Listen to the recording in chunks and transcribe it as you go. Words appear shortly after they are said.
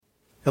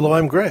Hello,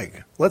 I'm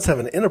Greg. Let's have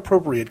an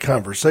inappropriate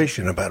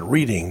conversation about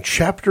reading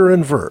chapter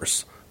and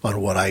verse on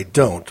what I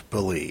don't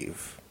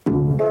believe.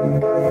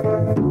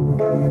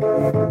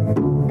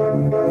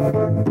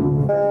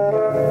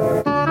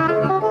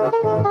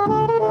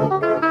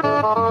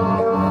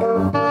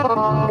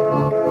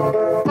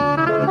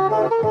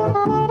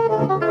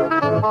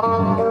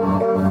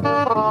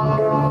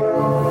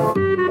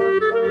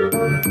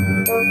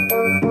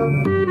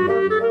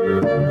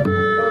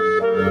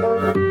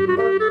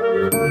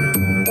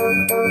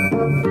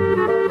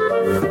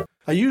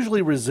 I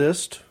usually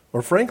resist,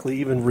 or frankly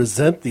even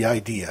resent the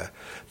idea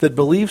that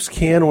beliefs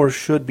can or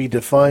should be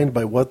defined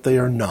by what they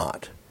are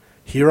not.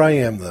 Here I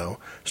am, though,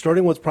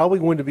 starting what's probably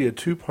going to be a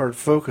two-part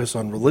focus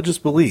on religious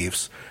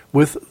beliefs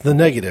with the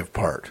negative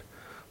part,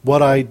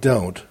 what I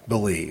don't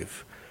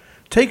believe.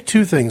 Take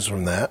two things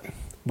from that.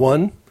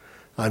 One,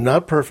 I'm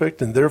not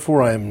perfect, and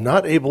therefore I am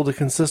not able to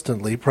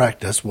consistently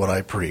practice what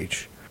I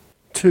preach.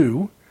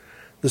 Two,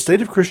 the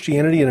state of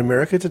Christianity in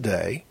America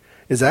today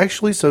is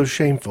actually so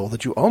shameful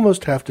that you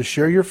almost have to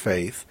share your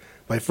faith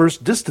by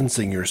first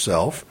distancing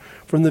yourself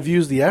from the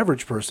views the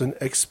average person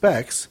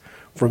expects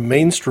from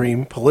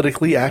mainstream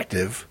politically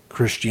active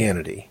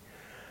Christianity.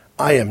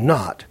 I am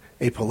not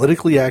a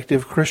politically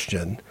active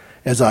Christian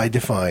as I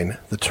define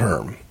the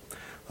term.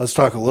 Let's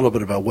talk a little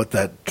bit about what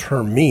that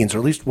term means, or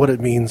at least what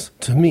it means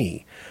to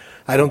me.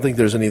 I don't think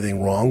there's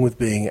anything wrong with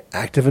being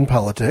active in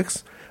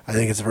politics. I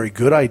think it's a very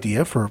good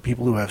idea for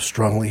people who have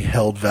strongly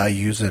held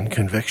values and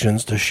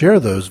convictions to share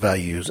those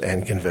values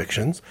and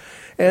convictions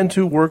and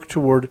to work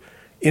toward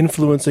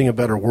influencing a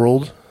better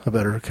world, a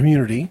better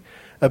community,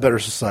 a better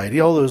society,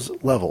 all those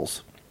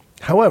levels.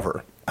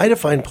 However, I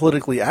define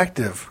politically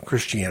active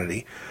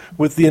Christianity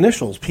with the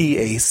initials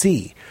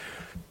PAC,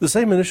 the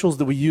same initials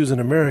that we use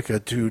in America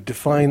to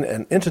define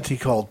an entity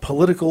called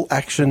political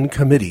action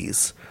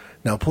committees.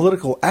 Now,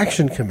 political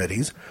action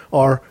committees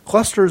are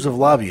clusters of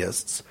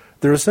lobbyists.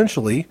 They're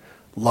essentially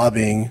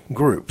lobbying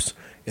groups.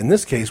 In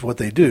this case, what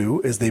they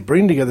do is they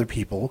bring together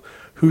people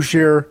who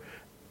share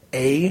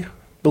a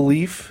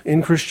belief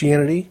in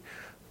Christianity,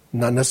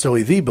 not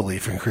necessarily the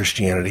belief in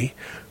Christianity,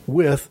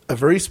 with a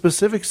very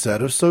specific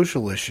set of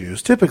social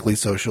issues, typically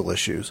social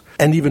issues,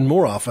 and even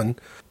more often,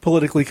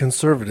 politically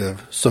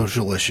conservative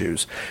social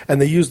issues.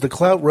 And they use the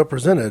clout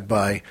represented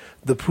by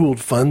the pooled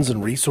funds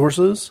and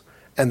resources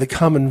and the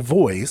common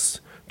voice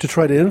to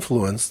try to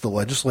influence the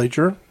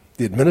legislature,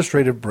 the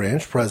administrative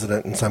branch,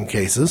 president in some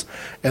cases,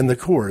 and the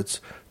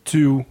courts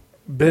to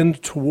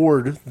bend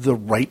toward the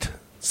right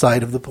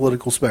side of the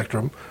political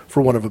spectrum,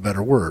 for want of a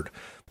better word.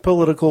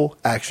 Political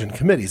action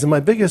committees. And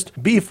my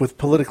biggest beef with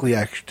politically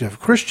active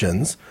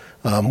Christians,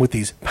 with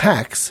these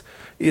PACs,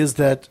 is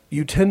that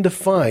you tend to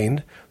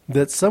find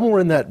that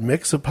somewhere in that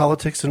mix of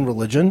politics and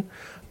religion,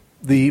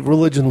 the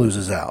religion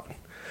loses out.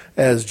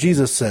 As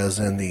Jesus says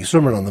in the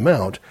Sermon on the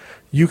Mount,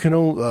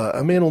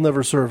 a man will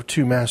never serve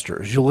two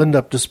masters. You'll end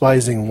up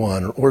despising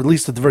one, or at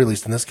least at the very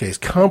least in this case,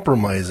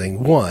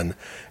 compromising one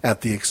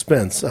at the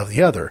expense of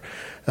the other.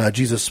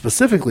 Jesus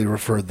specifically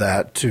referred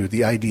that to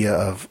the idea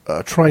of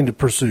trying to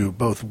pursue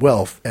both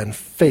wealth and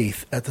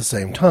faith at the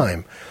same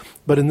time.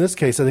 But in this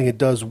case, I think it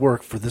does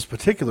work for this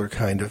particular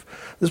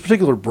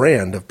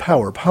brand of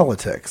power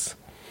politics.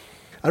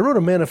 I wrote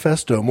a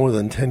manifesto more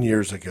than 10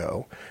 years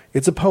ago.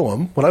 It's a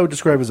poem, what I would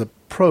describe as a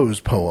prose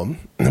poem,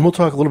 and we'll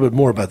talk a little bit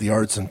more about the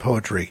arts and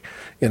poetry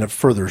in a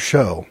further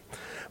show.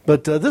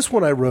 But this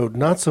one I wrote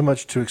not so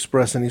much to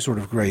express any sort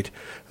of great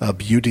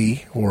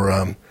beauty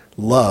or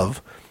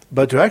love,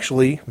 but to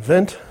actually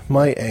vent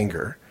my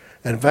anger.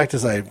 And in fact,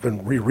 as I've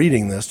been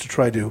rereading this to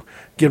try to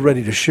get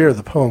ready to share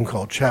the poem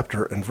called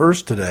Chapter and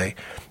Verse today,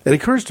 it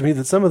occurs to me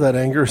that some of that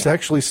anger is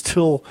actually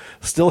still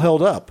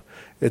held up.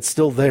 It's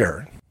still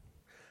there.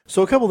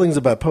 So a couple things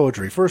about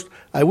poetry. First,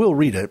 I will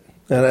read it,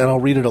 and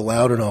I'll read it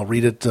aloud, and I'll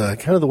read it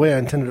kind of the way I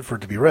intended it for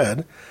it to be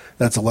read.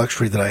 That's a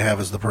luxury that I have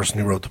as the person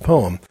who wrote the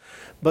poem.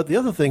 But the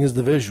other thing is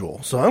the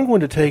visual. So I'm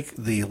going to take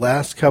the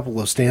last couple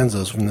of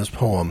stanzas from this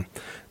poem,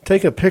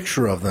 take a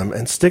picture of them,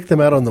 and stick them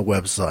out on the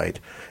website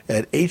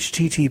at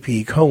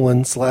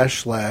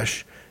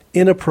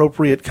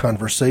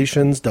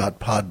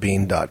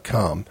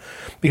http://inappropriateconversations.podbean.com.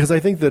 Because I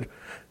think that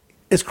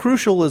as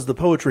crucial as the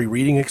poetry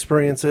reading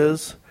experience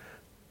is,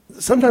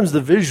 sometimes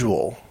the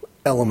visual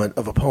element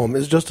of a poem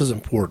is just as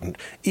important.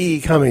 E. E.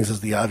 Cummings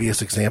is the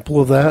obvious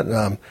example of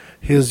that.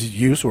 His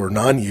use or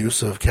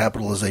non-use of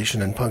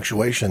capitalization and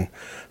punctuation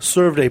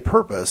served a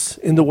purpose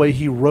in the way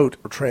he wrote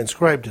or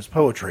transcribed his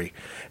poetry.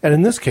 And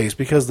in this case,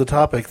 because the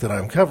topic that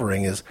I'm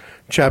covering is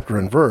chapter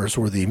and verse,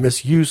 or the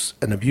misuse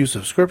and abuse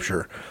of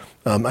Scripture,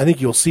 I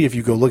think you'll see if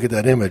you go look at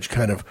that image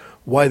kind of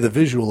why the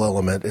visual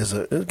element is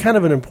a kind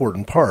of an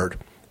important part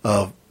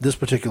of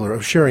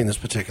sharing this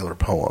particular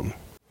poem.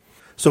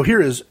 So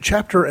here is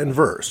Chapter and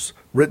Verse,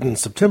 written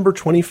September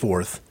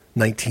 24th,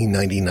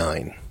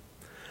 1999.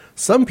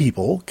 Some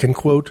people can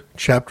quote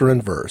chapter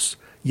and verse,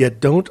 yet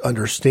don't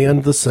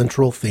understand the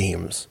central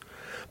themes.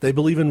 They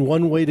believe in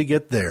one way to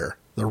get there,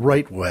 the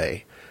right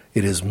way.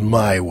 It is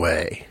my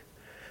way.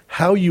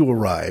 How you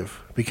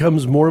arrive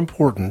becomes more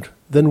important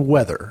than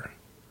whether.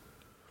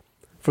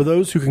 For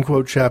those who can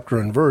quote chapter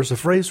and verse, a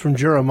phrase from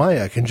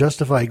Jeremiah can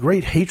justify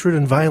great hatred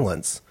and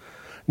violence.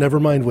 Never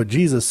mind what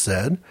Jesus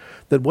said,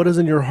 that what is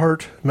in your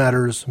heart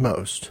matters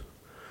most.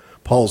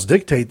 Paul's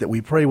dictate that we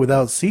pray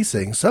without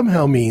ceasing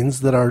somehow means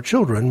that our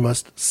children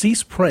must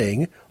cease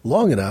praying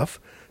long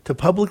enough to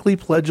publicly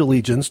pledge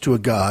allegiance to a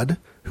God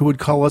who would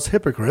call us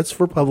hypocrites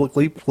for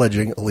publicly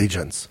pledging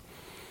allegiance.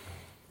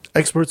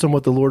 Experts on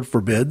what the Lord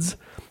forbids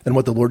and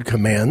what the Lord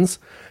commands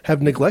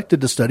have neglected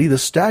to study the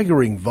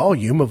staggering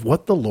volume of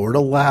what the Lord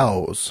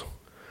allows.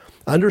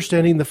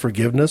 Understanding the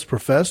forgiveness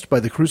professed by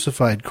the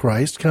crucified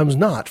Christ comes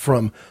not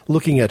from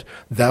looking at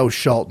 "thou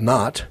shalt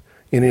not"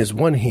 in his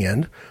one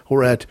hand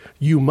or at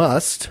 "you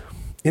must"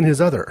 in his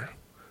other.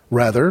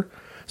 Rather,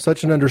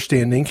 such an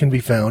understanding can be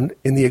found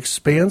in the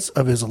expanse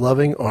of his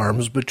loving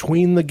arms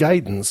between the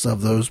guidance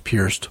of those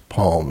pierced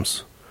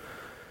palms.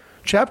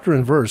 Chapter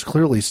and verse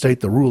clearly state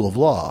the rule of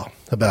law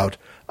about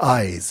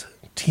eyes,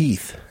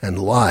 teeth, and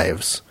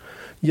lives.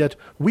 Yet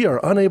we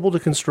are unable to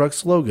construct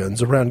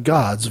slogans around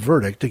God's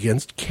verdict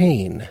against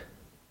Cain.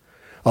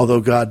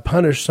 Although God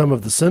punished some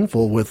of the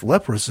sinful with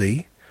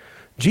leprosy,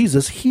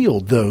 Jesus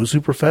healed those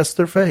who professed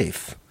their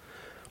faith.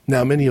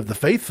 Now many of the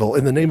faithful,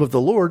 in the name of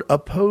the Lord,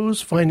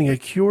 oppose finding a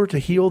cure to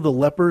heal the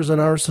lepers in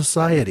our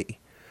society.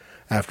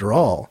 After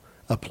all,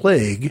 a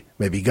plague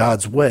may be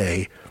God's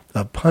way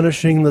of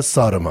punishing the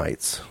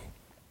sodomites.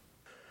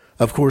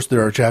 Of course,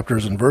 there are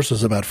chapters and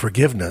verses about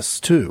forgiveness,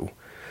 too.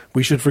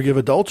 We should forgive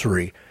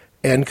adultery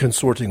and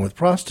consorting with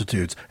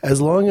prostitutes,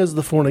 as long as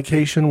the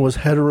fornication was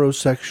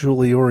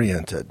heterosexually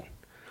oriented.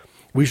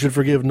 We should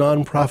forgive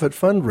nonprofit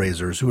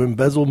fundraisers who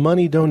embezzle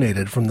money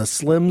donated from the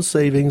slim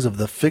savings of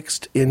the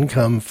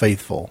fixed-income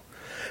faithful,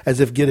 as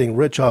if getting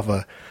rich off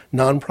a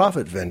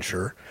nonprofit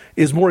venture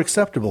is more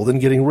acceptable than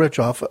getting rich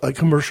off a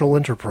commercial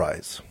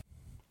enterprise.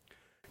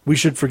 We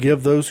should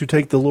forgive those who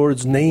take the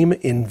Lord's name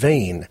in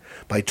vain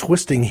by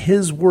twisting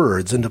his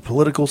words into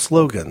political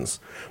slogans,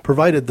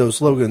 provided those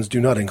slogans do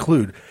not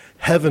include,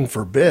 heaven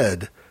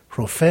forbid,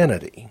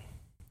 profanity.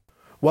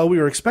 While we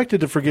are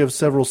expected to forgive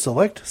several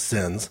select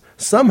sins,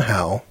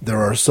 somehow there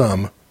are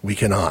some we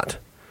cannot.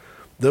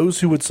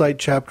 Those who would cite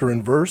chapter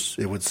and verse,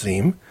 it would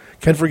seem,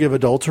 can forgive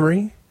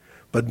adultery,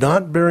 but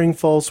not bearing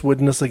false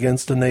witness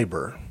against a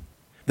neighbor.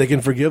 They can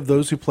forgive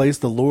those who place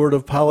the Lord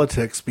of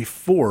politics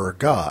before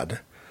God,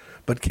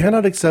 but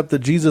cannot accept that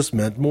Jesus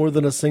meant more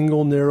than a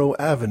single narrow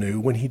avenue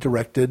when he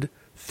directed,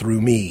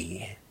 "through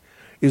me."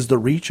 Is the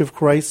reach of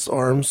Christ's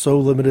arm so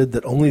limited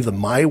that only the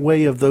my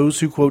way of those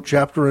who quote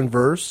chapter and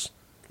verse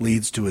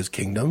leads to his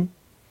kingdom?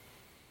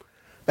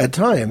 At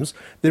times,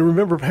 they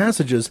remember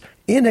passages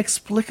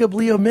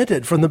inexplicably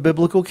omitted from the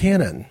biblical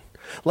canon,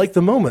 like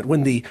the moment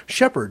when the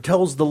shepherd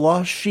tells the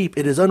lost sheep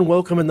it is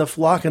unwelcome in the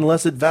flock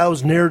unless it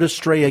vows ne'er to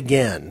stray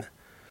again,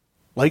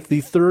 like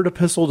the third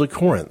epistle to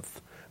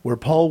Corinth, where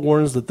Paul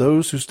warns that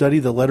those who study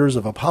the letters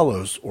of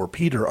Apollos or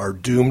Peter are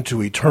doomed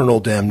to eternal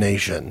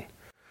damnation,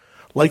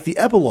 like the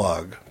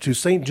epilogue to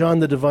St. John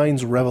the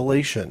Divine's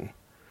Revelation,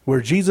 where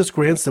Jesus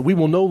grants that we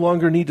will no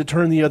longer need to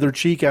turn the other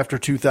cheek after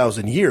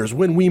 2,000 years,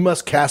 when we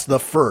must cast the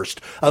first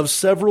of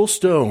several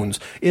stones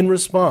in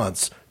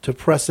response to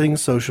pressing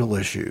social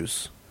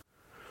issues.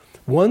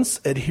 Once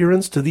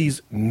adherents to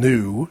these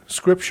new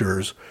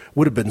scriptures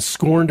would have been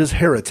scorned as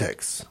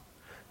heretics.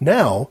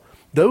 Now,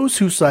 those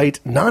who cite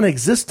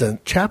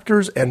non-existent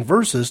chapters and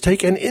verses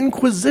take an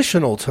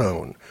inquisitional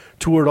tone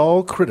toward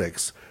all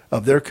critics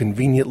of their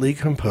conveniently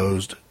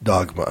composed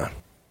dogma.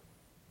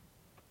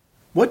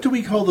 What do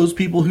we call those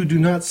people who do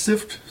not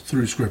sift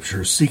through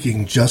Scripture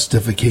seeking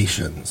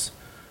justifications?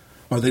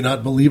 Are they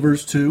not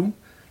believers too,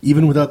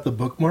 even without the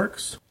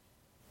bookmarks?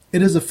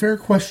 It is a fair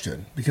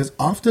question, because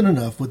often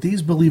enough what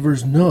these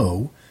believers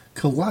know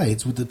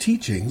collides with the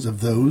teachings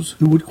of those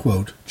who would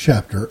quote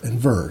chapter and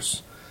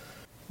verse.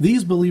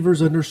 These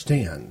believers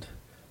understand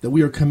that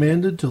we are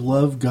commanded to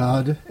love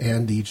God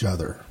and each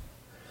other,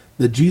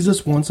 that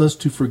Jesus wants us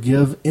to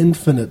forgive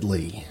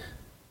infinitely,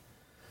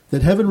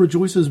 that heaven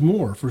rejoices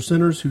more for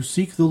sinners who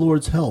seek the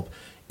Lord's help,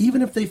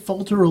 even if they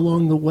falter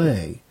along the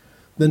way,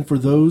 than for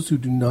those who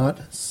do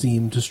not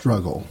seem to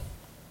struggle,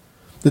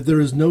 that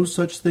there is no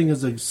such thing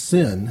as a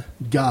sin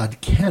God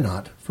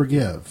cannot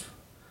forgive,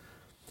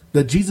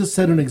 that Jesus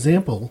set an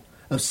example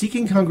of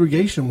seeking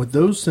congregation with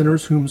those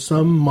sinners whom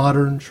some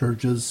modern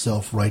churches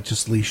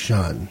self-righteously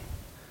shun,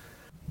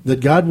 that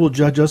God will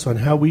judge us on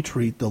how we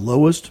treat the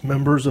lowest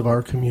members of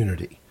our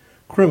community,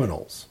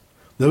 criminals,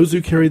 those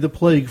who carry the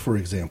plague, for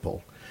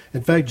example.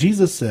 In fact,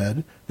 Jesus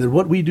said that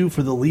what we do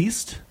for the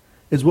least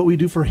is what we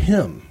do for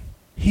him.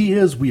 He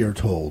is, we are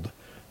told,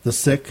 the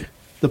sick,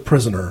 the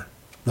prisoner,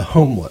 the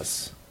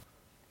homeless.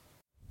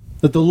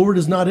 That the Lord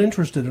is not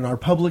interested in our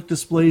public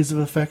displays of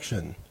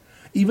affection,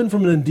 even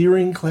from an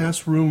endearing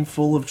classroom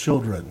full of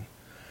children.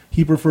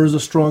 He prefers a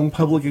strong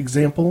public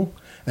example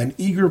and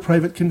eager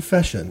private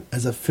confession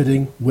as a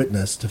fitting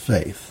witness to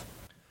faith.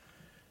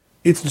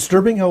 It's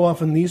disturbing how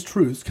often these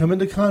truths come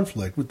into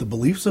conflict with the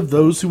beliefs of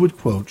those who would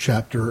quote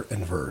chapter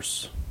and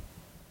verse.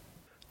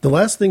 The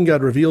last thing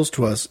God reveals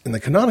to us in the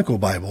canonical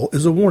Bible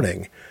is a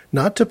warning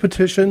not to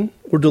petition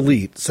or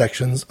delete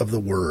sections of the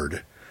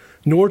Word,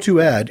 nor to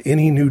add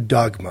any new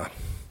dogma.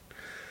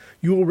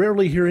 You will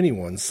rarely hear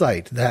anyone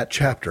cite that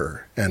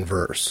chapter and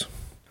verse.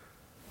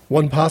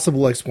 One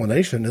possible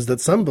explanation is that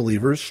some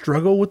believers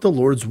struggle with the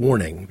Lord's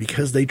warning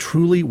because they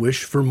truly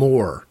wish for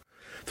more.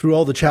 Through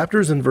all the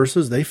chapters and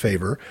verses they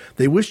favor,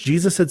 they wish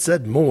Jesus had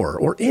said more,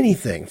 or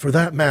anything, for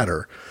that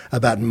matter,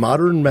 about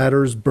modern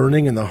matters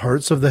burning in the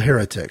hearts of the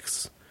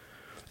heretics.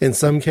 In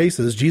some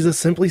cases, Jesus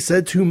simply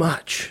said too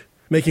much.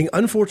 Making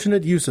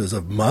unfortunate uses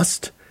of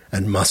must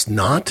and must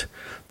not,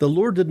 the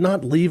Lord did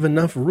not leave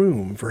enough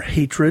room for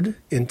hatred,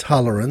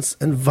 intolerance,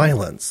 and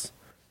violence.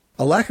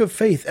 A lack of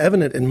faith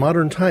evident in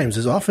modern times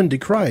is often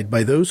decried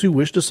by those who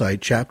wish to cite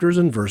chapters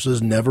and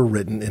verses never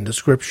written into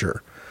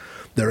Scripture.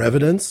 Their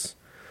evidence?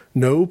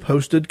 No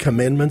posted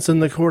commandments in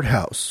the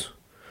courthouse,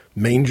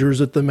 mangers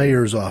at the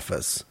mayor's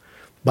office,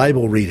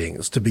 Bible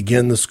readings to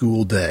begin the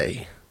school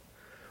day.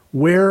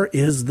 Where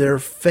is their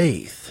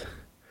faith?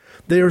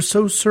 They are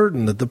so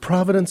certain that the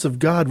providence of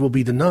God will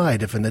be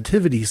denied if a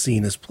nativity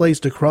scene is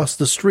placed across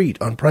the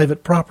street on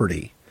private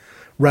property,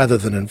 rather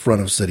than in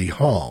front of City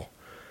Hall.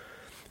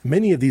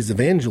 Many of these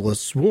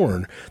evangelists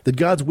warn that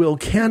God's will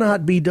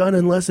cannot be done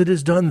unless it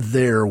is done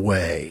their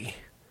way.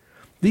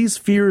 These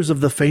fears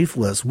of the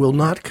faithless will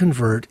not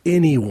convert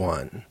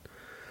anyone.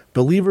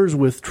 Believers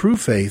with true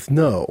faith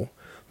know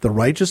the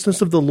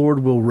righteousness of the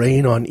Lord will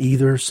reign on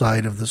either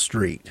side of the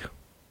street.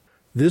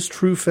 This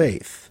true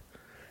faith,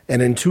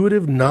 an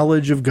intuitive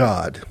knowledge of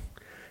God,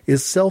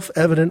 is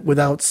self-evident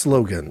without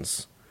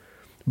slogans.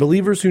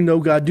 Believers who know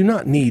God do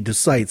not need to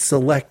cite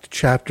select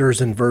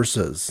chapters and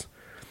verses,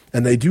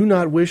 and they do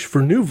not wish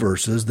for new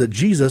verses that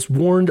Jesus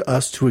warned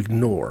us to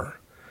ignore.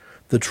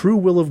 The true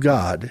will of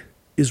God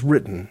is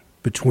written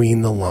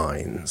between the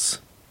lines.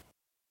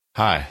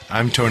 Hi,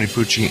 I'm Tony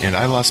Pucci, and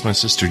I lost my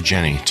sister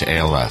Jenny to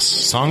ALS.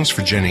 Songs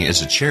for Jenny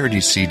is a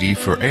charity CD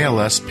for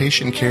ALS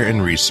patient care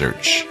and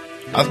research.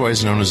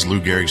 Otherwise known as Lou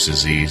Gehrig's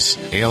disease,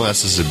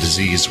 ALS is a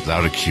disease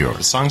without a cure.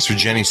 The Songs for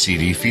Jenny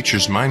CD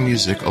features my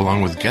music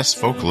along with guest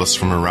vocalists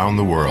from around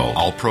the world.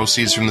 All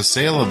proceeds from the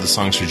sale of the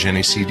Songs for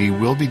Jenny CD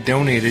will be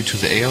donated to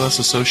the ALS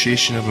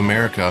Association of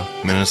America,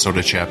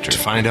 Minnesota chapter. To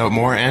find out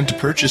more and to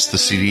purchase the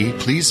CD,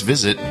 please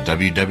visit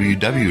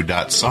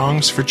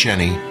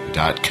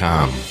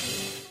www.songsforjenny.com.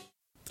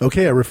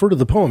 Okay, I refer to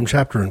the poem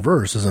chapter and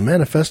verse as a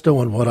manifesto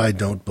on what I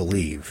don't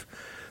believe.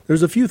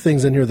 There's a few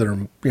things in here that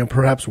are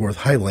perhaps worth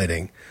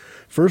highlighting.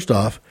 First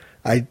off,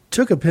 I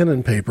took a pen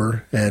and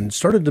paper and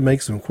started to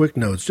make some quick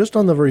notes just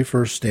on the very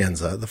first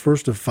stanza, the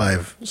first of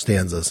 5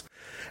 stanzas,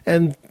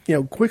 and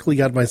quickly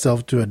got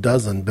myself to a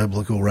dozen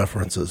biblical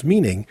references,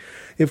 meaning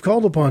if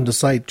called upon to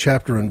cite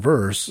chapter and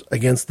verse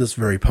against this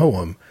very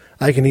poem,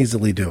 I can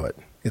easily do it.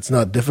 It's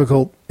not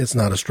difficult, it's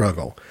not a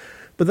struggle.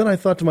 But then I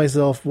thought to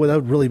myself, well, that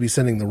would really be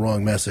sending the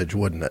wrong message,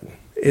 wouldn't it?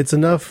 It's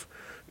enough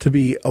to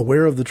be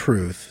aware of the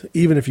truth,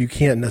 even if you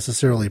can't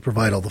necessarily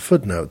provide all the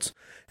footnotes.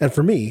 And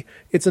for me,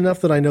 it's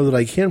enough that I know that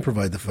I can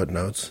provide the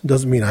footnotes.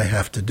 Doesn't mean I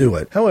have to do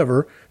it.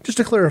 However, just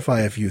to clarify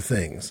a few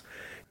things.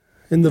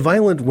 In the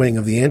violent wing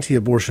of the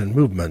anti-abortion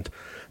movement,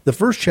 the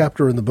first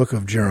chapter in the book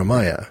of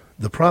Jeremiah,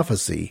 the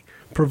prophecy,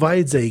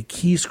 provides a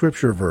key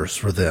scripture verse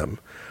for them.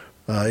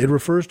 It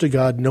refers to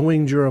God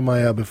knowing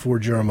Jeremiah before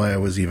Jeremiah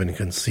was even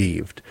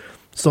conceived.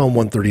 Psalm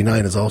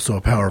 139 is also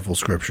a powerful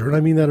scripture, and I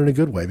mean that in a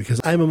good way, because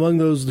I'm among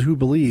those who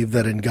believe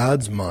that in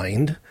God's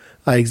mind,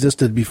 I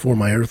existed before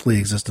my earthly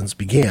existence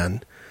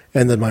began,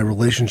 and that my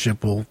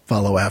relationship will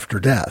follow after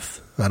death.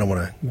 I don't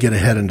want to get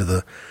ahead into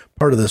the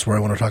part of this where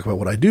I want to talk about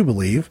what I do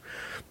believe,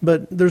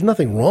 but there's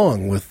nothing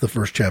wrong with the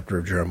first chapter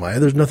of Jeremiah.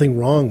 There's nothing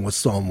wrong with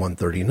Psalm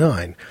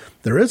 139.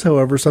 There is,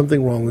 however,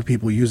 something wrong with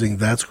people using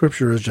that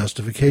scripture as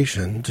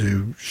justification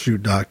to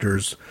shoot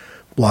doctors,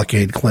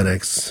 blockade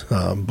clinics,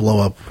 blow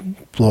up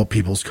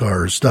people's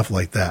cars, stuff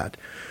like that.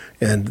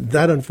 And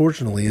that,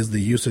 unfortunately, is the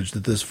usage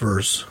that this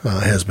verse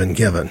has been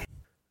given.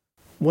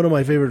 One of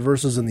my favorite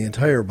verses in the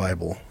entire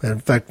Bible, and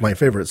in fact my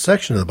favorite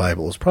section of the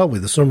Bible, is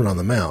probably the Sermon on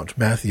the Mount,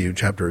 Matthew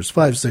chapters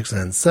 5, 6,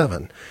 and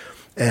 7.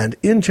 And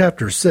in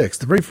chapter 6,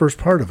 the very first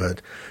part of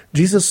it,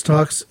 Jesus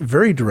talks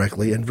very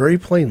directly and very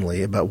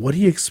plainly about what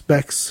he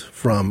expects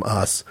from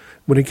us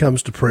when it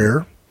comes to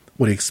prayer,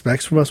 what he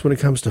expects from us when it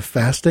comes to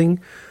fasting,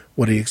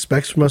 what he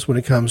expects from us when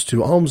it comes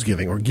to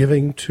almsgiving or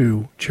giving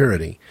to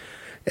charity.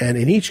 And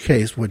in each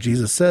case, what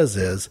Jesus says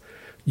is,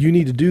 you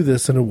need to do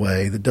this in a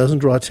way that doesn't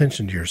draw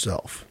attention to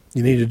yourself.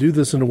 You need to do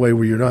this in a way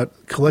where you're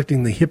not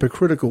collecting the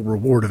hypocritical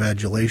reward of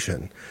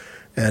adulation.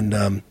 And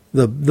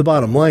the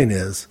bottom line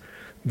is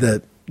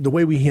that the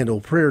way we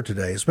handle prayer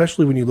today,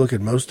 especially when you look at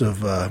most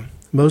of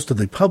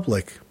the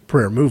public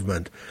prayer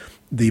movement,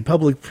 the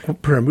public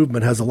prayer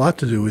movement has a lot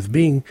to do with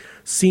being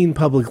seen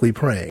publicly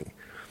praying.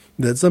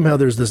 That somehow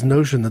there's this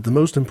notion that the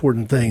most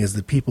important thing is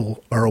that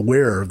people are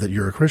aware that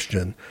you're a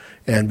Christian,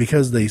 and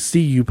because they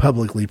see you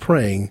publicly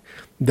praying,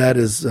 that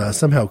is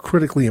somehow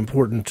critically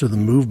important to the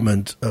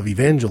movement of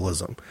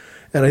evangelism.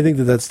 And I think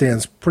that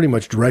stands pretty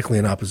much directly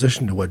in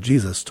opposition to what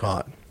Jesus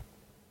taught.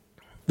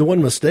 The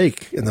one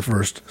mistake in the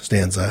first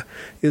stanza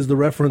is the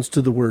reference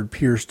to the word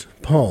pierced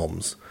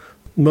palms.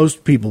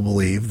 Most people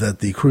believe that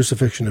the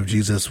crucifixion of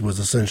Jesus was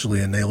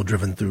essentially a nail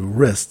driven through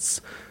wrists,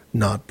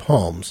 not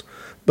palms.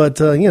 But,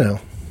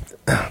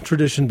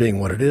 tradition being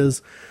what it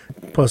is,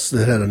 plus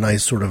it had a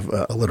nice sort of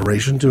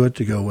alliteration to it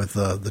to go with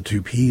the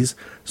two P's,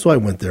 so I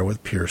went there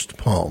with pierced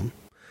palm.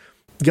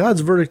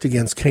 God's verdict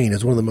against Cain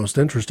is one of the most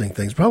interesting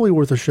things, probably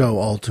worth a show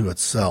all to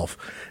itself,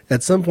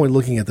 at some point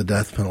looking at the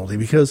death penalty,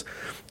 because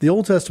the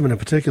Old Testament in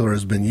particular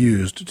has been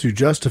used to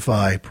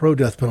justify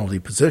pro-death penalty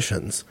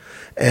positions,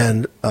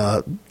 and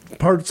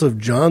parts of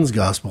John's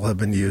Gospel have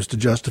been used to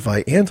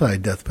justify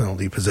anti-death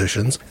penalty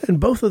positions, and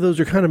both of those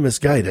are kind of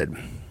misguided.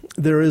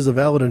 There is a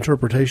valid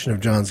interpretation of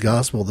John's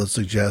Gospel that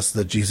suggests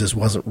that Jesus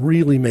wasn't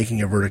really making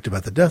a verdict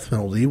about the death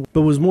penalty,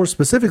 but was more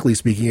specifically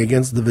speaking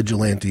against the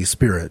vigilante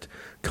spirit,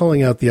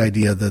 calling out the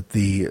idea that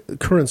the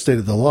current state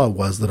of the law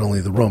was that only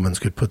the Romans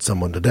could put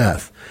someone to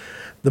death.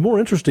 The more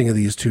interesting of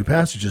these two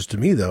passages to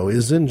me, though,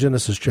 is in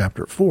Genesis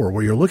chapter 4,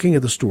 where you're looking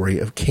at the story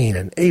of Cain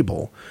and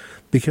Abel,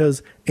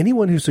 because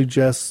anyone who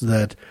suggests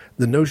that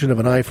the notion of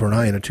an eye for an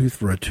eye and a tooth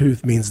for a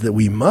tooth means that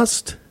we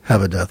must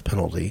have a death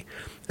penalty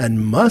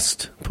and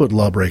must put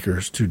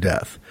lawbreakers to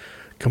death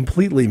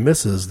completely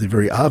misses the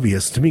very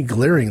obvious, to me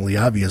glaringly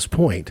obvious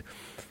point,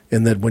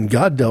 in that when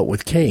God dealt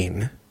with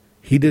Cain,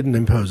 he didn't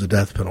impose a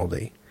death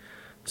penalty.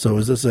 So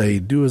is this a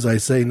do as I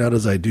say, not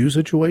as I do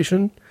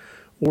situation?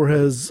 Or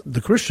has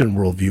the Christian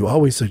worldview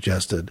always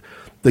suggested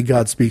that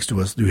God speaks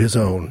to us through his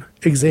own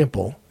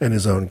example and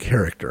his own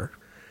character?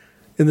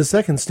 In the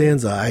second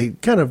stanza, I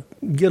kind of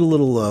get a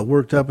little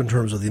worked up in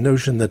terms of the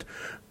notion that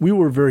we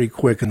were very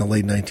quick in the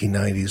late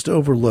 1990s to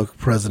overlook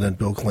President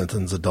Bill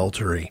Clinton's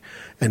adultery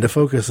and to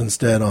focus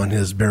instead on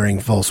his bearing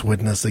false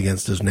witness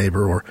against his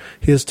neighbor or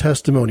his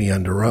testimony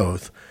under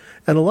oath.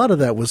 And a lot of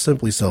that was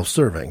simply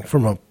self-serving.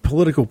 From a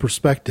political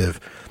perspective,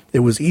 it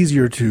was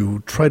easier to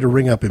try to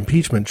ring up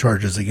impeachment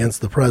charges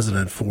against the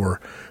president for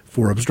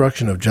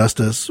obstruction of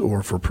justice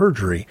or for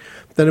perjury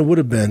than it would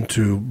have been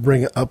to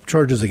bring up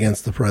charges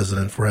against the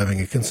president for having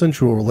a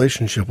consensual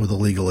relationship with a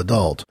legal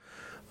adult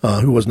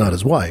who was not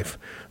his wife.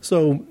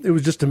 So it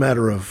was just a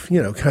matter of,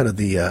 kind of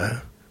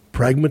the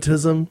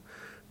pragmatism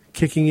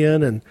kicking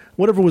in and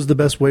whatever was the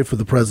best way for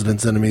the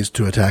president's enemies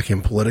to attack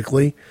him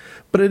politically.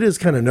 But it is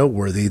kind of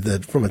noteworthy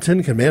that from a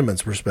Ten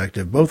Commandments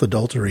perspective, both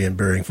adultery and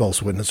bearing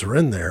false witness are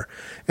in there.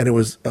 And it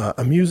was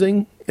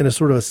amusing in a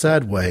sort of a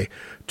sad way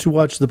to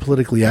watch the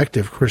politically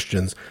active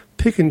Christians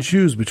pick and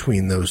choose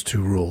between those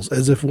two rules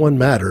as if one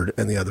mattered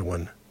and the other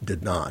one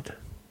did not.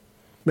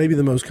 Maybe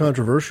the most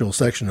controversial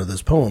section of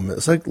this poem,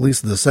 at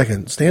least the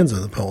second stanza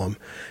of the poem,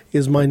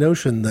 is my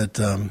notion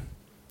that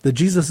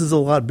Jesus is a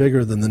lot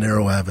bigger than the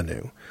narrow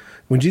avenue.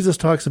 When Jesus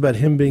talks about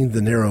him being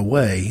the narrow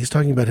way, he's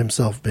talking about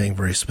himself being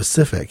very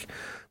specific.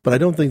 But I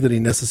don't think that he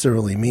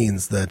necessarily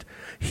means that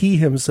he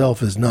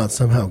himself is not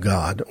somehow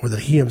God or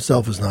that he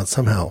himself is not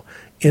somehow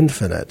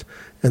infinite.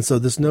 And so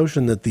this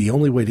notion that the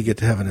only way to get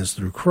to heaven is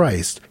through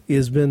Christ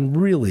has been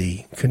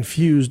really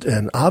confused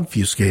and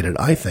obfuscated,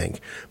 I think,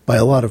 by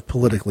a lot of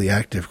politically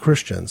active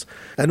Christians.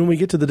 And when we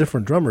get to the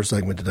different drummer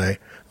segment today,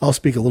 I'll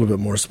speak a little bit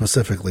more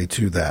specifically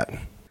to that.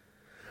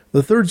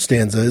 The third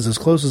stanza is as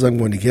close as I'm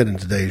going to get in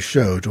today's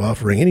show to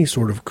offering any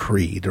sort of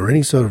creed or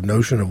any sort of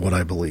notion of what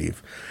I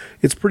believe.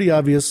 It's pretty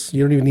obvious.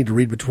 You don't even need to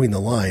read between the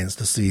lines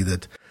to see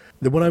that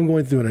when I'm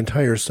going through an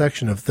entire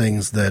section of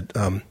things that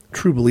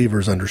true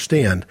believers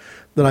understand,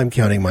 that I'm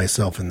counting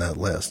myself in that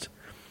list.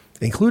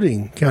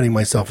 Including counting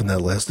myself in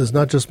that list is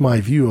not just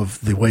my view of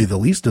the way the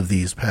least of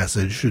these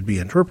passages should be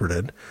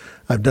interpreted.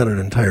 I've done an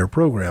entire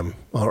program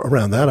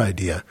around that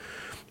idea.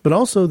 But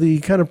also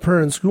the kind of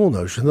prayer in school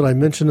notion that I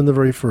mentioned in the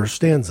very first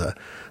stanza.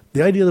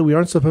 The idea that we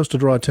aren't supposed to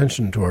draw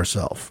attention to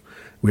ourselves.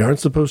 We aren't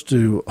supposed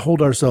to hold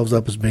ourselves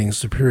up as being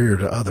superior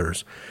to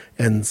others.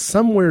 And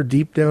somewhere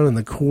deep down in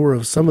the core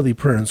of some of the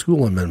prayer in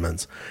school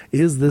amendments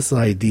is this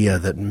idea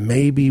that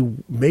maybe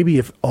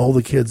if all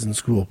the kids in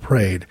school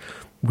prayed,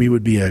 we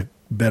would be a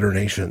better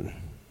nation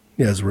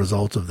as a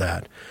result of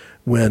that.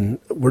 When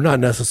we're not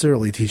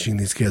necessarily teaching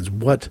these kids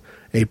what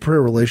a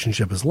prayer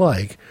relationship is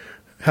like,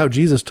 how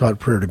Jesus taught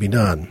prayer to be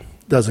done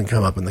doesn't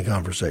come up in the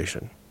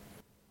conversation.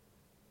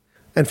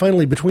 And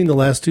finally, between the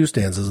last two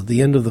stanzas, at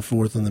the end of the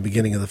fourth and the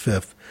beginning of the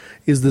fifth,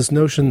 is this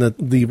notion that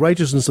the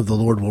righteousness of the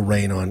Lord will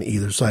reign on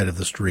either side of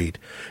the street.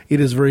 It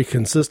is very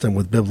consistent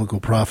with biblical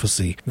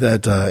prophecy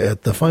that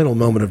at the final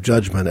moment of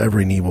judgment,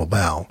 every knee will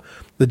bow.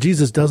 That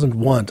Jesus doesn't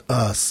want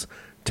us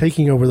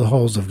taking over the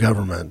halls of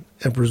government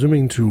and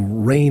presuming to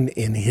reign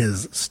in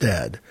his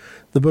stead.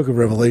 The book of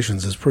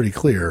Revelations is pretty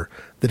clear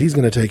that he's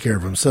going to take care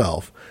of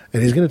himself,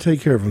 and he's going to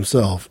take care of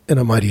himself in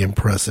a mighty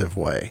impressive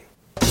way.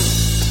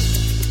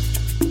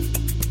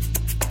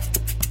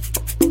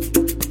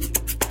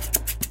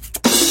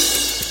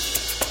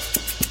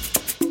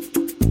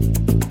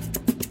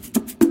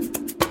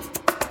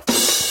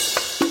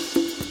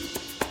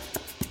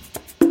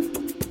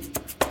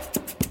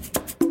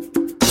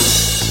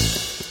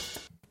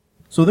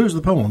 So there's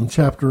the poem,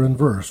 chapter and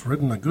verse,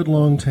 written a good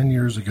long 10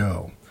 years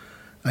ago.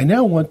 I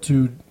now want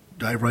to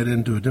dive right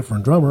into a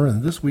different drummer,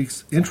 and this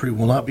week's entry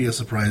will not be a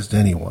surprise to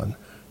anyone.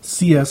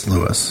 C.S.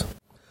 Lewis.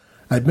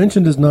 I'd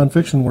mentioned his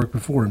nonfiction work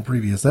before in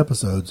previous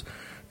episodes,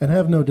 and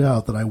have no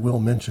doubt that I will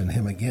mention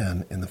him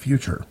again in the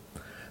future.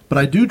 But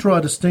I do draw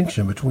a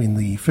distinction between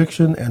the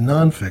fiction and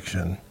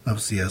nonfiction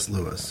of C.S.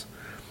 Lewis.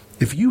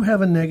 If you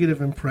have a negative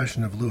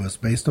impression of Lewis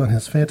based on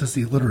his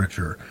fantasy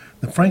literature,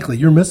 then frankly,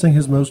 you're missing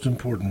his most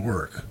important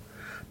work.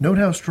 Note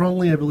how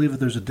strongly I believe that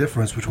there's a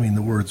difference between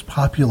the words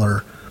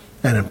popular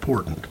and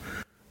important.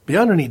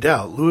 Beyond any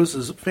doubt,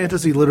 Lewis's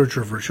fantasy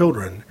literature for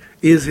children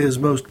is his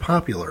most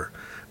popular,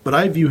 but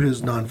I view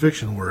his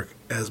nonfiction work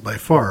as by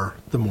far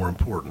the more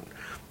important.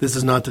 This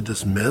is not to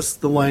dismiss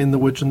The Lion, the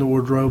Witch, and the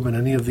Wardrobe and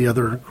any of the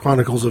other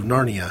Chronicles of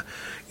Narnia.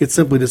 It's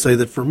simply to say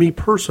that for me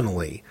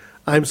personally,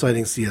 I'm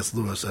citing C.S.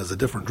 Lewis as a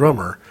different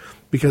drummer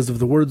because of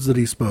the words that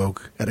he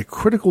spoke at a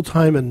critical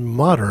time in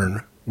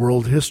modern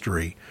world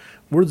history,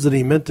 words that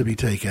he meant to be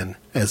taken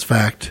as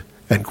fact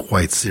and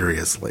quite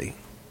seriously.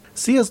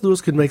 C.S. Lewis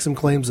could make some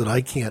claims that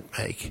I can't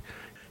make.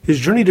 His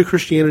journey to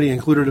Christianity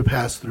included a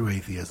pass through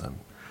atheism.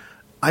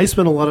 I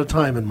spent a lot of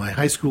time in my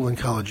high school and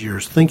college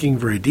years thinking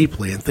very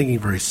deeply and thinking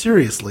very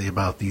seriously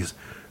about these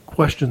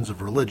questions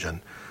of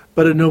religion,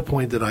 but at no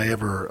point did I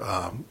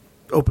ever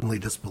openly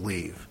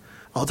disbelieve.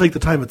 I'll take the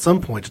time at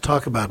some point to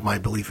talk about my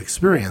belief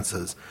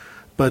experiences,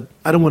 but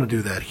I don't want to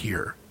do that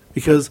here,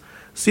 because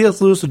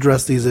C.S. Lewis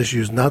addressed these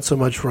issues not so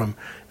much from,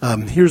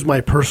 here's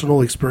my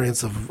personal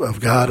experience of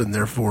God, and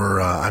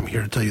therefore I'm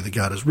here to tell you that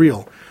God is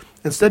real.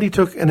 Instead, he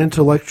took an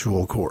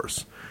intellectual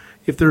course.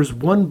 If there's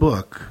one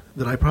book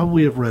that I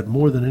probably have read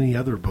more than any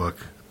other book,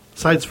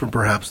 aside from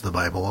perhaps the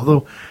Bible,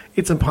 although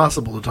it's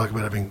impossible to talk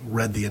about having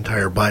read the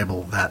entire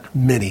Bible that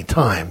many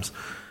times,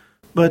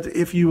 but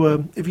if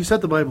you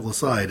set the Bible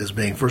aside as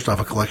being, first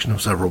off, a collection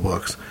of several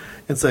books,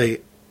 and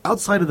say,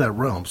 outside of that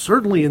realm,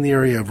 certainly in the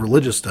area of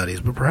religious studies,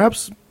 but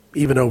perhaps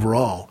even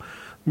overall,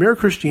 Mere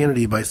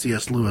Christianity by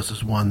C.S. Lewis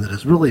is one that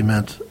has really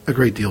meant a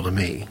great deal to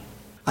me.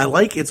 I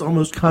like its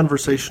almost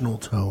conversational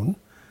tone.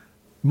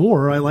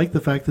 More, I like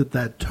the fact that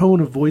that tone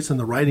of voice in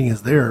the writing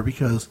is there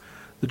because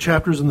the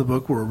chapters in the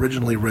book were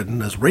originally written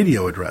as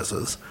radio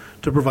addresses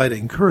to provide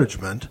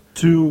encouragement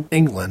to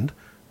England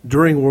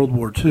during World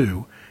War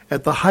II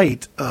at the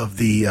height of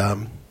the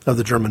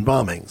German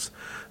bombings.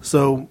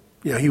 So,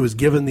 he was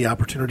given the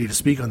opportunity to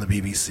speak on the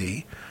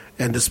BBC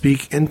and to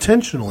speak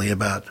intentionally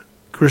about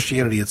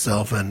Christianity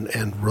itself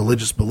and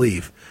religious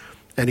belief.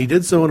 And he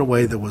did so in a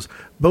way that was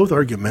both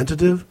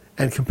argumentative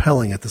and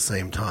compelling at the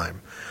same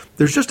time.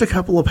 There's just a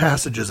couple of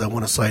passages I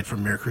want to cite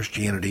from Mere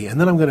Christianity, and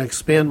then I'm going to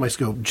expand my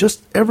scope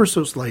just ever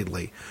so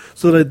slightly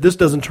so that this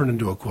doesn't turn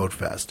into a quote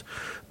fest.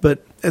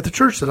 But at the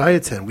church that I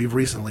attend, we've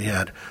recently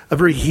had a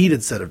very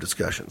heated set of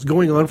discussions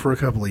going on for a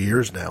couple of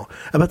years now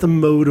about the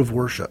mode of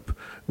worship,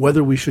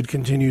 whether we should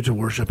continue to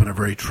worship in a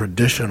very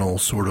traditional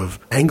sort of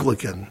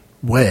Anglican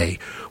way,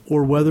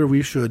 or whether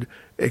we should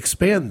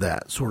expand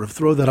that, sort of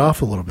throw that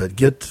off a little bit,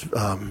 get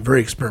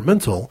very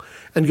experimental,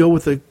 and go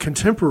with a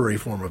contemporary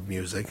form of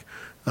music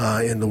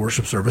in the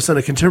worship service and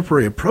a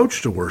contemporary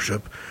approach to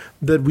worship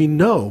that we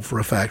know for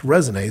a fact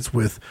resonates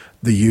with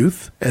the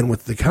youth and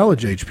with the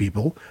college-age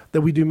people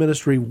that we do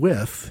ministry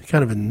with,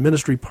 kind of in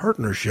ministry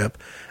partnership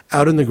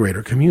out in the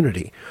greater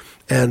community.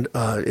 And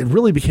it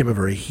really became a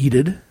very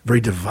heated,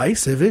 very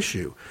divisive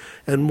issue.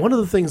 And one of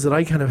the things that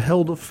I kind of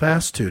held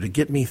fast to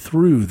get me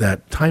through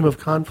that time of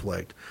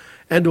conflict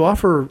and to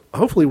offer,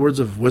 hopefully, words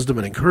of wisdom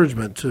and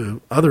encouragement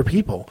to other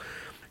people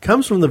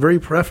comes from the very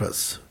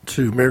preface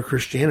to Mere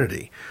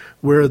Christianity,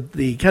 where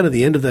the kind of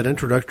the end of that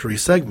introductory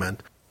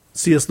segment,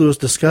 C.S. Lewis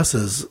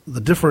discusses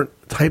the different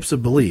types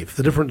of belief,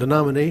 the different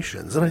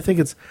denominations. And I think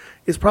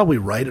it's probably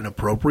right and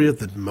appropriate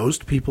that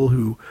most people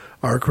who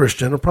are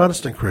Christian or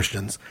Protestant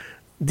Christians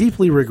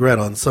deeply regret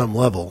on some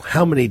level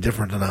how many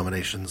different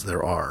denominations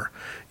there are.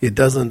 It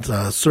doesn't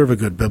serve a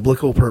good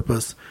biblical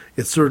purpose.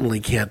 It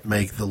certainly can't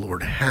make the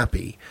Lord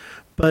happy.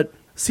 But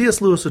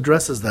C.S. Lewis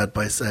addresses that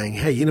by saying,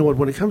 hey, you know what,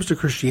 when it comes to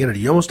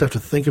Christianity, you almost have to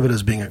think of it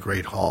as being a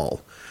great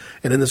hall.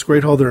 And in this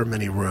great hall, there are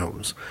many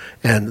rooms.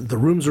 And the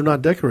rooms are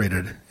not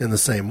decorated in the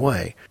same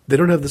way. They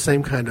don't have the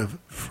same kind of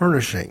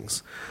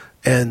furnishings.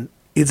 And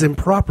it's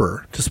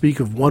improper to speak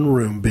of one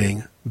room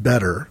being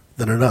better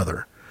than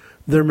another.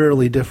 They're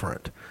merely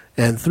different.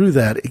 And through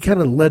that, it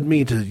kind of led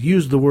me to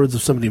use the words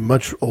of somebody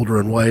much older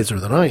and wiser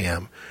than I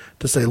am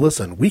to say,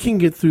 listen, we can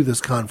get through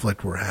this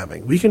conflict we're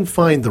having. We can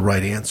find the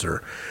right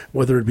answer,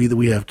 whether it be that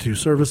we have two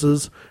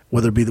services,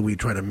 whether it be that we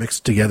try to mix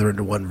together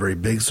into one very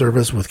big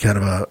service with kind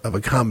of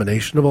a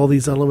combination of all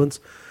these elements,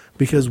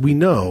 because we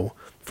know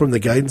from the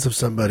guidance of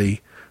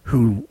somebody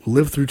who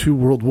lived through 2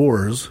 world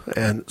wars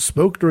and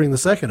spoke during the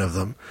second of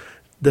them,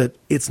 that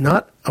it's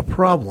not a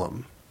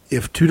problem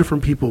if 2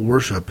 different people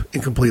worship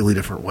in completely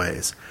different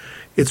ways.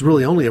 It's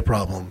really only a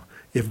problem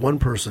if one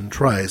person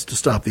tries to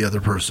stop the other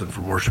person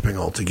from worshiping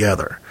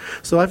altogether.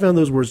 So I found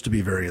those words to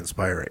be very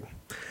inspiring.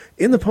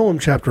 In the poem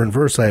Chapter and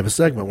Verse, I have a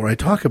segment where I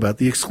talk about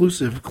the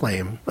exclusive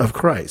claim of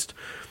Christ,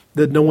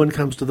 that no one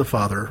comes to the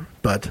Father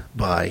but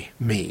by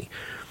me.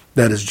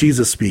 That is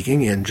Jesus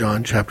speaking in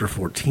John chapter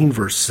 14,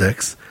 verse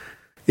 6.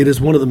 It is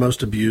one of the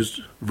most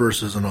abused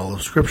verses in all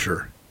of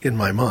Scripture, in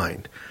my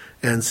mind.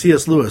 And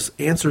C.S. Lewis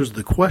answers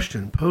the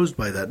question posed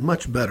by that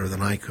much better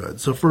than I could.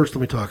 So first,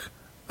 let me talk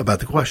about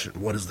the question.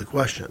 What is the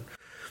question?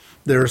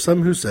 There are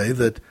some who say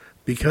that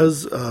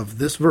because of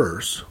this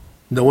verse,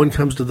 no one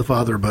comes to the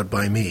Father but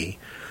by me,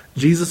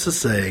 Jesus is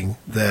saying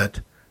that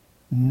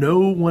no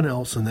one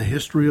else in the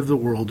history of the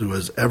world who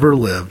has ever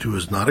lived, who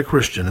is not a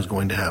Christian, is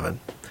going to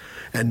heaven.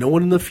 And no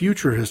one in the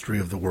future history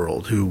of the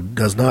world who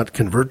does not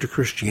convert to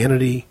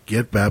Christianity,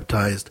 get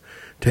baptized,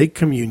 take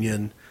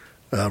communion,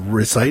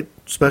 recite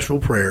special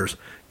prayers,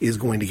 is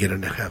going to get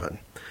into heaven.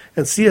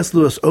 And C.S.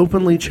 Lewis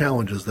openly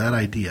challenges that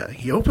idea.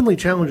 He openly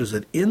challenges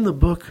it in the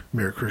book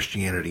Mere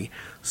Christianity,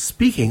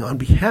 speaking on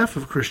behalf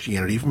of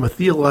Christianity from a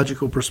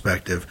theological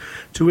perspective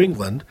to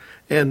England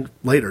and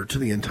later to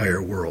the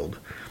entire world.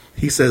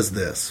 He says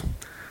this: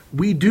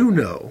 "We do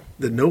know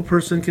that no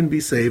person can be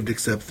saved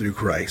except through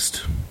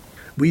Christ.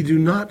 We do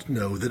not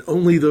know that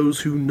only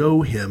those who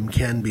know him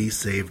can be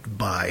saved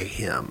by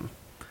him."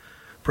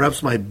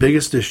 Perhaps my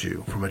biggest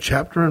issue from a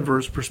chapter and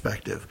verse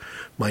perspective,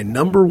 my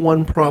number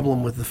one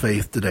problem with the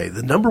faith today,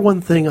 the number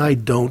one thing I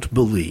don't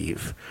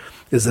believe,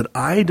 is that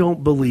I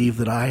don't believe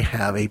that I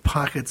have a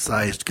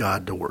pocket-sized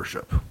God to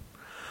worship.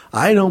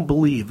 I don't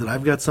believe that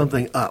I've got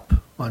something up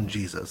on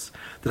Jesus,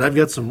 that I've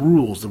got some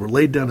rules that were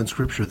laid down in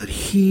Scripture that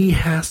he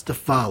has to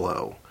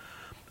follow.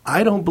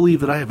 I don't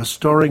believe that I have a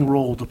starring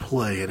role to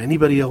play in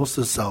anybody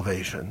else's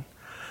salvation.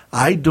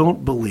 I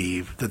don't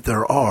believe that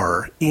there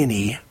are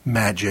any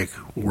magic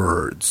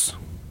words.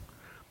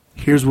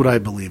 Here's what I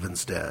believe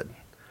instead.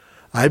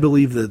 I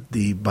believe that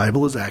the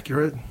Bible is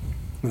accurate,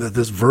 that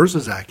this verse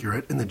is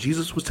accurate, and that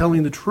Jesus was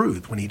telling the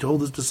truth when he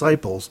told his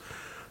disciples,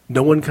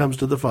 "No one comes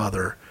to the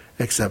Father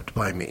except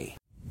by me."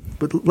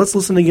 But let's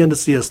listen again to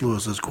C.S.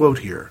 Lewis's quote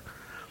here.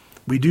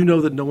 "We do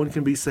know that no one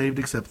can be saved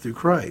except through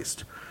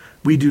Christ.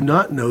 We do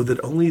not know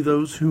that only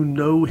those who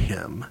know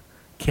him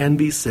can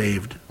be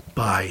saved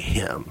by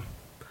him."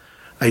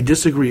 I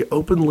disagree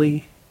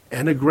openly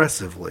and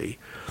aggressively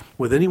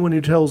with anyone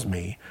who tells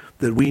me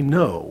that we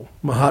know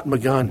Mahatma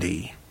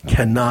Gandhi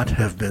cannot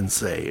have been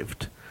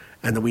saved,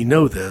 and that we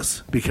know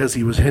this because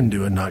he was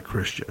Hindu and not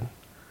Christian.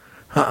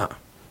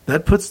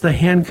 That puts the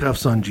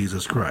handcuffs on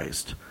Jesus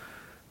Christ.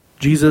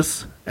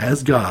 Jesus,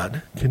 as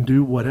God, can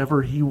do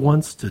whatever he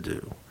wants to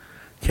do.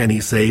 Can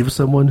he save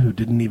someone who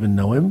didn't even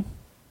know him?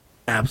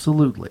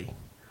 Absolutely.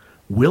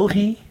 Will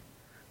he?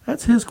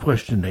 That's his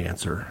question to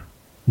answer,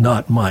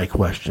 not my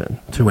question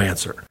to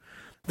answer.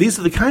 These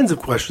are the kinds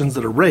of questions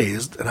that are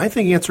raised, and I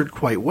think answered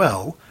quite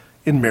well,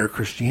 in Mere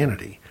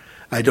Christianity.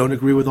 I don't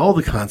agree with all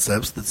the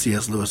concepts that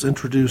C.S. Lewis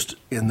introduced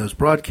in those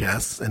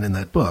broadcasts and in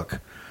that book,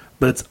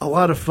 but it's a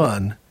lot of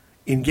fun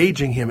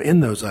engaging him in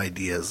those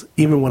ideas,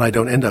 even when I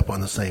don't end up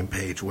on the same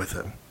page with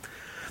him.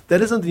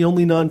 That isn't the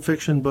only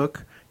nonfiction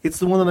book. It's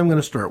the one that I'm going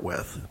to start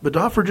with. But to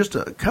offer just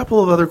a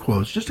couple of other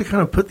quotes, just to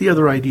kind of put the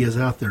other ideas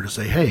out there to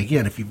say, hey,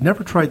 again, if you've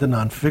never tried the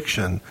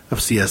nonfiction of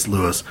C.S.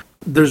 Lewis,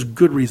 there's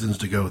good reasons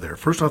to go there.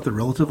 First off, they're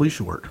relatively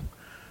short.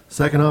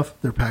 Second off,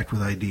 they're packed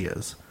with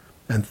ideas.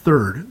 And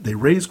third, they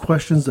raise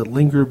questions that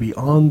linger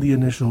beyond the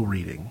initial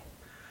reading.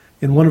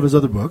 In one of his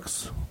other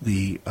books,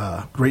 The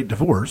Great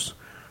Divorce,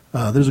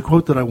 there's a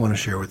quote that I want to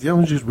share with you.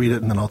 I'll just read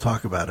it and then I'll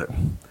talk about it.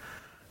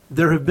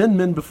 "There have been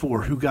men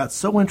before who got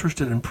so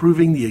interested in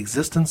proving the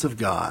existence of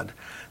God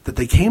that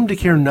they came to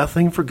care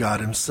nothing for God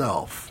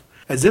himself,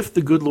 as if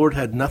the good Lord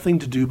had nothing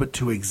to do but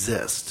to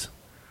exist.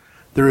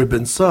 There have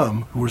been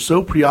some who were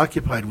so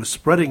preoccupied with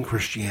spreading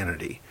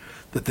Christianity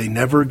that they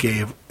never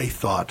gave a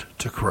thought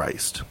to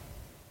Christ."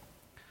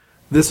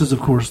 This is,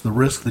 of course, the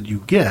risk that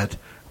you get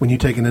when you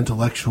take an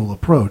intellectual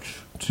approach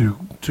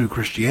to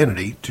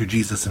Christianity, to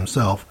Jesus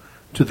himself,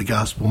 to the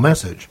gospel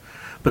message.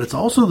 But it's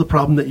also the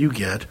problem that you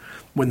get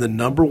when the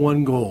number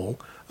one goal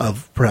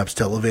of perhaps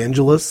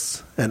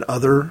televangelists and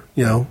other,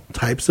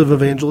 types of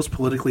evangelists,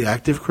 politically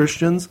active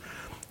Christians,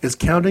 is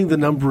counting the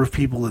number of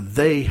people that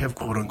they have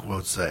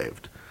quote-unquote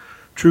saved.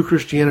 True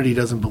Christianity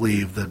doesn't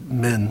believe that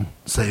men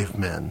save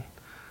men.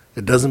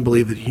 It doesn't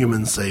believe that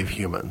humans save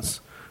humans.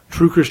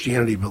 True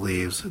Christianity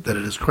believes that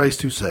it is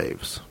Christ who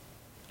saves.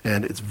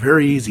 And it's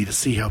very easy to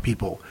see how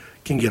people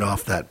can get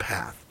off that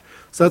path.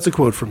 So that's a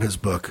quote from his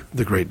book,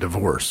 The Great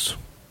Divorce.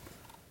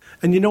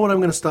 And you know what? I'm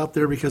going to stop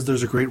there because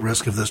there's a great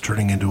risk of this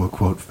turning into a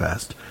quote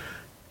fest.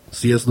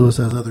 C.S. Lewis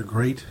has other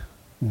great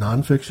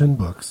nonfiction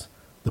books,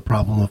 The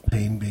Problem of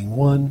Pain being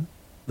one,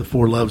 The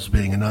Four Loves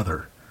being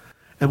another.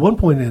 At one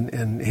point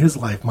in his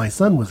life, my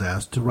son was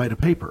asked to write a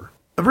paper,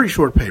 a very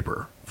short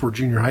paper for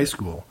junior high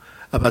school,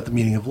 about the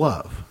meaning of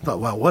love. I thought,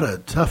 wow, what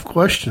a tough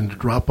question to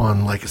drop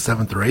on like a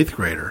 7th or 8th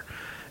grader.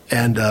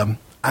 And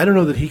I don't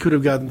know that he could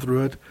have gotten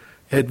through it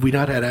had we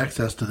not had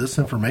access to this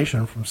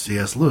information from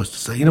C.S. Lewis to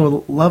say,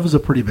 love is a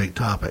pretty big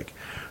topic.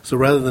 So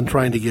rather than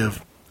trying to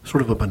give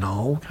sort of a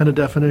banal kind of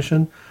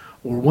definition,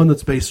 or one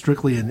that's based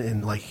strictly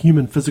in like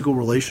human physical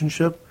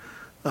relationship,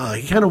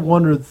 he kind of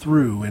wandered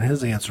through in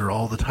his answer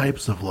all the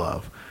types of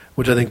love,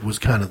 which I think was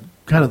kind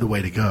of the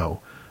way to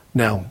go.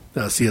 Now,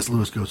 C.S.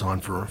 Lewis goes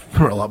on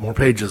for a lot more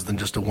pages than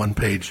just a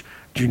one-page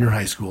junior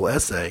high school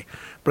essay,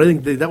 but I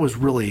think that was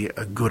really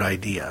a good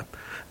idea.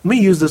 Let me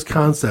use this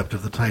concept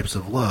of the types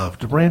of love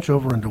to branch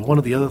over into one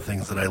of the other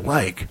things that I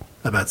like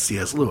about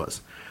C.S.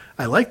 Lewis.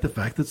 I like the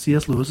fact that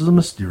C.S. Lewis is a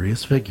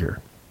mysterious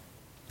figure.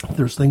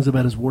 There's things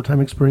about his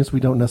wartime experience we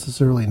don't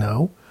necessarily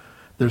know.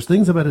 There's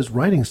things about his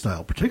writing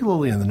style,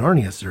 particularly in the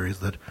Narnia series,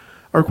 that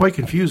are quite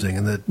confusing,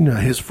 and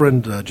that his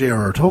friend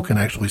J.R.R. Tolkien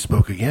actually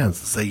spoke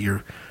against, to say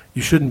you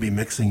shouldn't be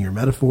mixing your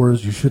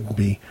metaphors, you shouldn't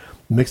be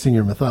mixing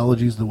your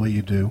mythologies the way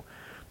you do.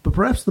 But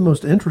perhaps the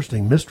most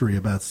interesting mystery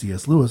about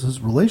C.S.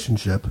 Lewis's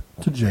relationship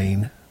to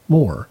Jane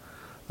Moore.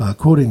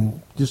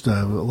 Quoting just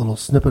a little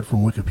snippet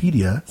from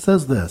Wikipedia,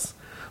 says this: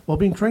 while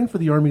being trained for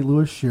the Army,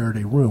 Lewis shared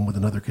a room with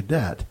another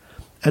cadet,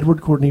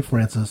 Edward Courtney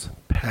Francis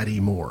Patty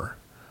Moore.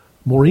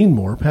 Maureen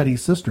Moore,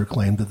 Patty's sister,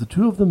 claimed that the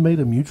two of them made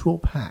a mutual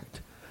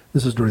pact.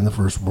 This is during the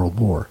First World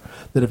War,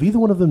 that if either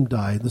one of them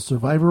died, the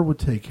survivor would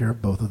take care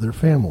of both of their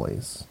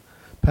families.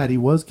 Patty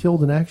was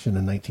killed in action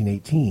in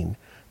 1918,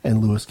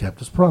 and Lewis kept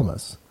his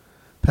promise.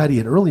 Patty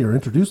had earlier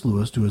introduced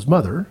Lewis to his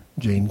mother,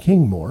 Jane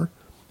King Moore,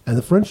 and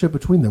the friendship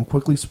between them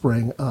quickly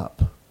sprang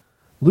up.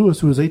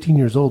 Lewis, who was 18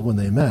 years old when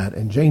they met,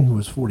 and Jane, who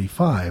was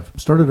 45,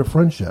 started a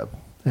friendship,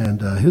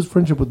 and his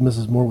friendship with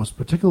Mrs. Moore was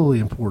particularly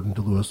important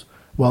to Lewis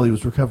while he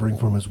was recovering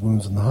from his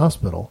wounds in the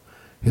hospital.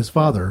 His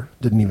father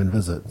didn't even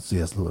visit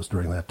C.S. Lewis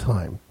during that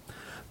time.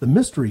 The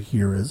mystery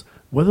here is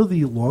whether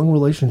the long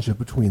relationship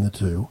between the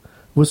two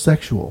was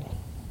sexual,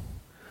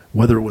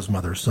 whether it was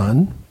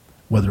mother-son,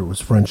 whether it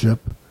was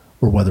friendship,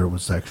 or whether it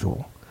was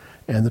sexual.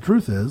 And the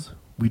truth is,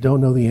 we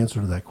don't know the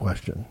answer to that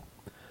question.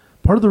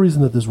 Part of the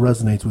reason that this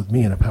resonates with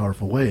me in a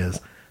powerful way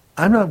is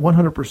I'm not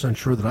 100%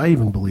 sure that I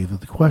even believe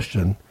that the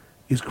question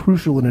is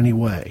crucial in any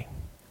way.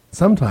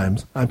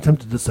 Sometimes I'm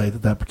tempted to say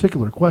that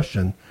particular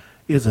question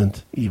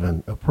isn't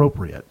even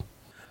appropriate.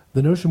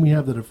 The notion we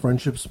have that a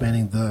friendship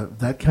spanning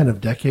that kind of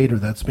decade or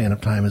that span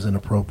of time is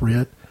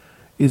inappropriate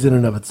is in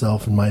and of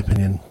itself, in my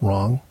opinion,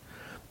 wrong.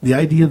 The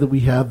idea that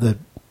we have that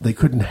they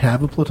couldn't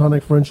have a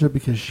platonic friendship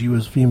because she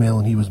was female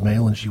and he was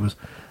male and she was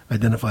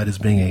identified as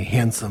being a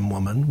handsome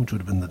woman, which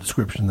would have been the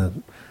description that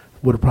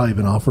would have probably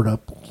been offered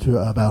up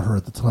about her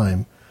at the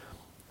time,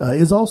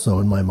 is also,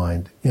 in my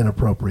mind,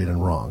 inappropriate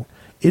and wrong.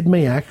 It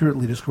may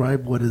accurately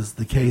describe what is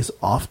the case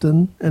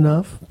often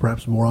enough,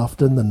 perhaps more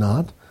often than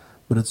not,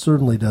 but it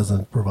certainly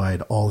doesn't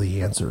provide all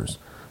the answers.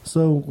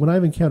 So when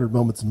I've encountered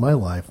moments in my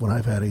life when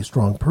I've had a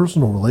strong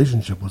personal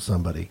relationship with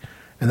somebody,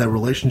 and that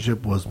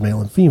relationship was male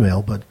and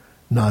female, but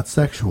not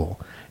sexual,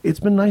 it's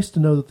been nice to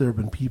know that there have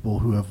been people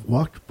who have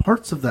walked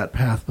parts of that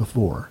path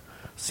before.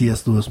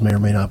 C.S. Lewis may or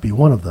may not be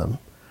one of them.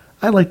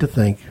 I like to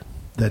think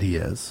that he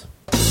is.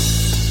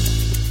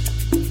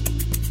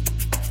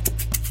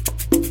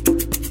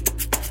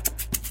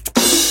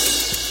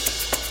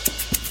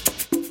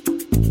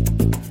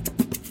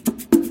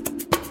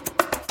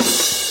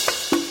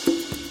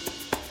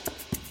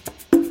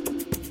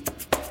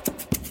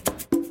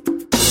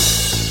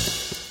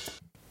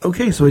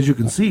 Okay, so as you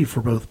can see,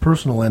 for both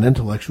personal and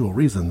intellectual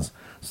reasons,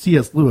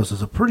 C.S. Lewis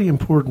is a pretty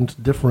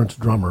important different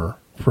drummer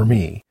for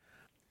me.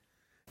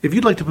 If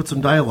you'd like to put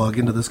some dialogue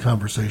into this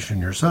conversation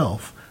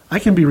yourself, I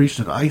can be reached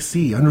at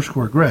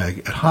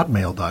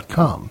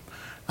ic_greg@hotmail.com.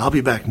 I'll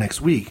be back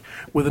next week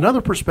with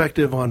another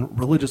perspective on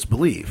religious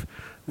belief.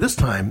 This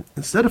time,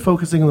 instead of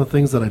focusing on the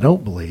things that I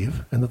don't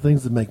believe and the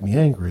things that make me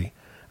angry,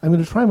 I'm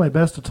going to try my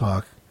best to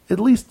talk, at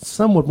least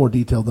somewhat more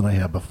detailed than I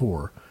have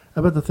before,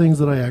 about the things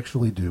that I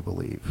actually do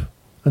believe.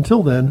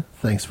 Until then,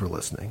 thanks for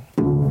listening.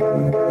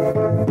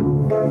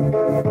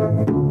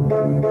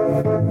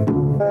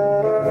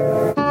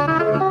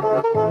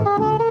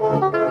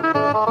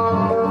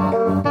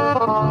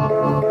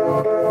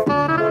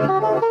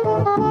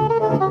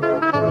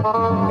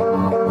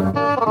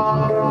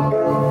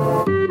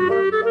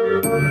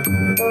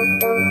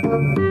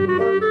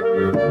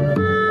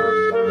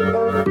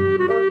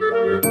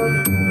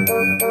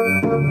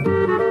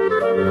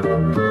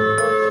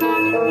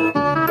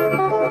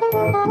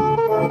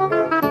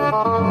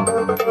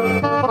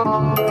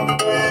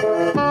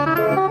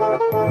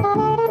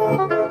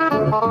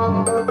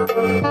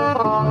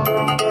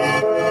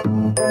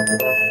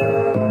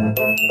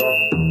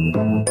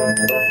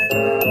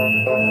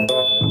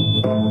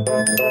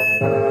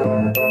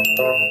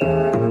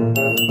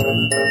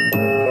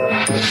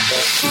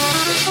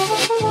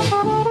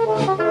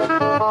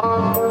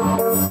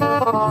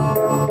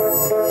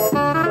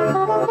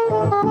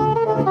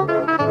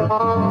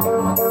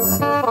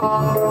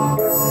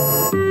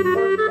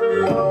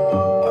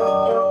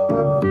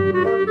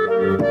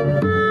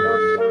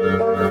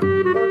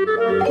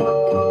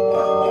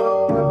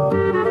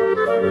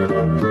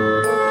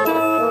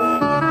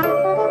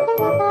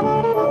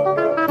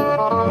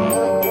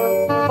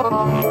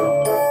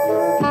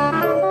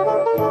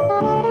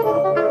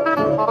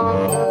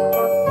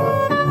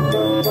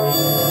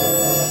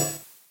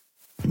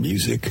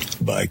 Music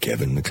by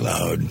Kevin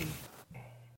MacLeod.